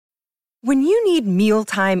When you need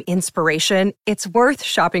mealtime inspiration, it's worth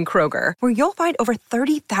shopping Kroger, where you'll find over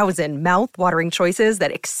 30,000 mouth-watering choices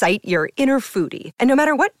that excite your inner foodie. And no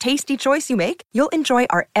matter what tasty choice you make, you'll enjoy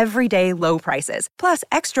our everyday low prices, plus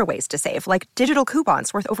extra ways to save, like digital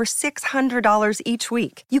coupons worth over $600 each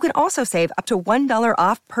week. You can also save up to $1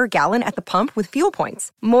 off per gallon at the pump with fuel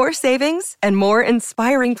points. More savings and more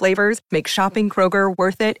inspiring flavors make shopping Kroger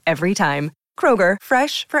worth it every time. Kroger,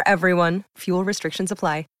 fresh for everyone. Fuel restrictions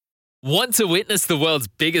apply. Want to witness the world's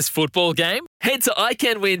biggest football game? Head to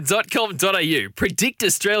iCanWin.com.au, predict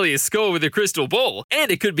Australia's score with a crystal ball, and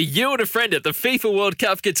it could be you and a friend at the FIFA World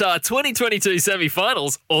Cup Qatar 2022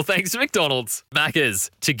 semi-finals, all thanks to McDonald's. Maccas,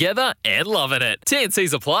 together and loving it.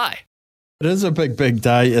 TNCs apply. It is a big, big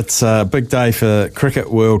day. It's a big day for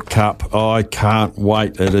Cricket World Cup. I can't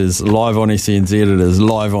wait. It is live on SNZ. It is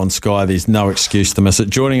live on Sky. There's no excuse to miss it.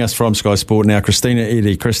 Joining us from Sky Sport now, Kristina,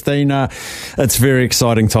 Eddy. Kristina, it's very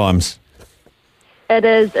exciting times. It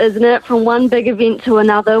is, isn't it? From one big event to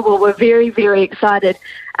another. Well, we're very, very excited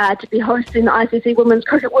to be hosting the ICC Women's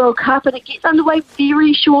Cricket World Cup, and it gets underway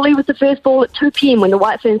very shortly with the first ball at 2 p.m. when the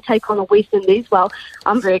White Ferns take on the West Indies. Well,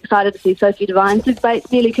 I'm very excited to see Sophie Devine, Sue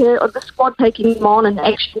Bates, Nearly Kerr, or the squad taking them on in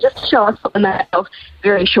action just to show us what the match of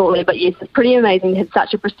very shortly. But yes, it's pretty amazing to have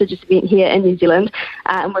such a prestigious event here in New Zealand,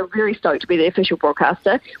 and we're very stoked to be the official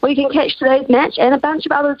broadcaster. Well, you can catch today's match and a bunch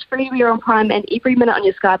of others freely on Prime and every minute on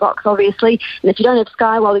your Sky box, obviously. And if you don't have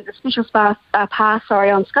Sky, well, there's a special pass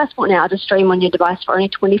on Sky Sport now to stream on your device for only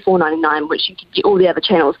 $24.99, which you can get all the other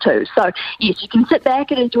channels too. So, yes, you can sit back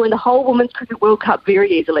and enjoy the whole Women's Cricket World Cup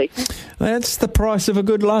very easily. That's the price of a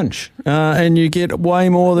good lunch, and you get way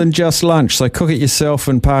more than just lunch. So cook it yourself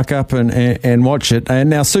and park up and watch it. And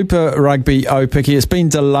now Super Rugby Opiki, it's been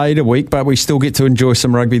delayed a week, but we still get to enjoy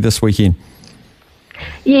some rugby this weekend.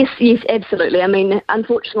 Yes, absolutely. I mean,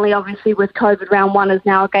 unfortunately, obviously, with COVID, round one is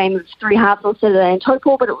now a game of 3 halves on Saturday in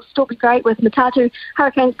Taupo, but it will still be great with Matatu,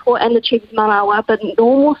 Hurricanes Port and the Chiefs Manawa, but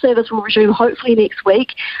normal service will resume hopefully next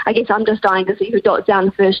week. I guess I'm just dying to see who dots down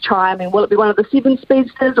the first try. I mean, will it be one of the 7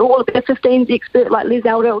 speedsters or will it be a 15s expert like Les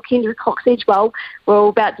Elder or Kendra Cox-Edge? Well, we're all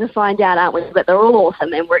about to find out, aren't we? But they're all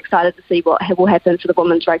awesome, and we're excited to see what will happen for the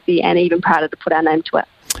women's rugby and even prouder to put our name to it.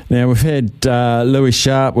 Now, we've had Louis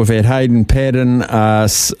Sharp, we've had Hayden Paddon,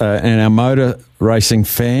 and our motor racing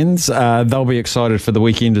fans. They'll be excited for the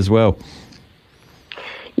weekend as well.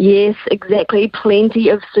 Yes, exactly. Plenty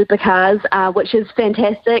of supercars, which is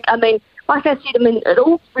fantastic. I mean, like I said, it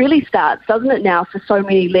all really starts, doesn't it, now, for so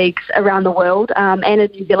many leagues around the world and in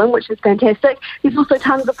New Zealand, which is fantastic. There's also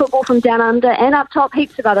tons of football from down under and up top,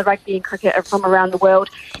 heaps of other rugby and cricket from around the world.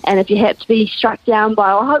 And if you have to be struck down by,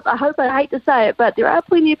 I hate to say it, but there are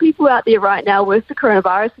plenty of people out there right now with the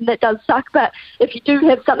coronavirus, and that does suck. But if you do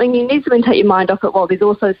have something you need to take your mind off it, well, there's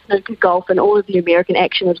also snooker, golf, and all of the American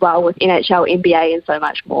action as well with NHL, NBA, and so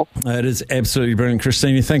much more. It is absolutely brilliant.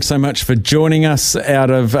 Kristina, thanks so much for joining us out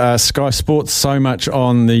of Sky Sports. So much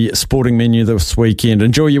on the sporting menu this weekend.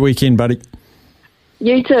 Enjoy your weekend, buddy.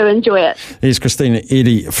 You too. Enjoy it. Here's Kristina,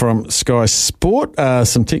 Eddy from Sky Sport.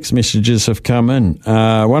 Some text messages have come in.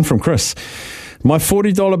 One from Chris. My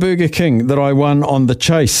 $40 Burger King that I won on the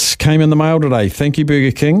chase came in the mail today. Thank you,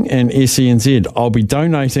 Burger King and SENZ. I'll be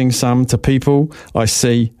donating some to people I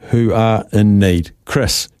see who are in need.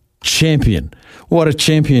 Chris, champion. What a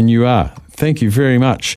champion you are. Thank you very much.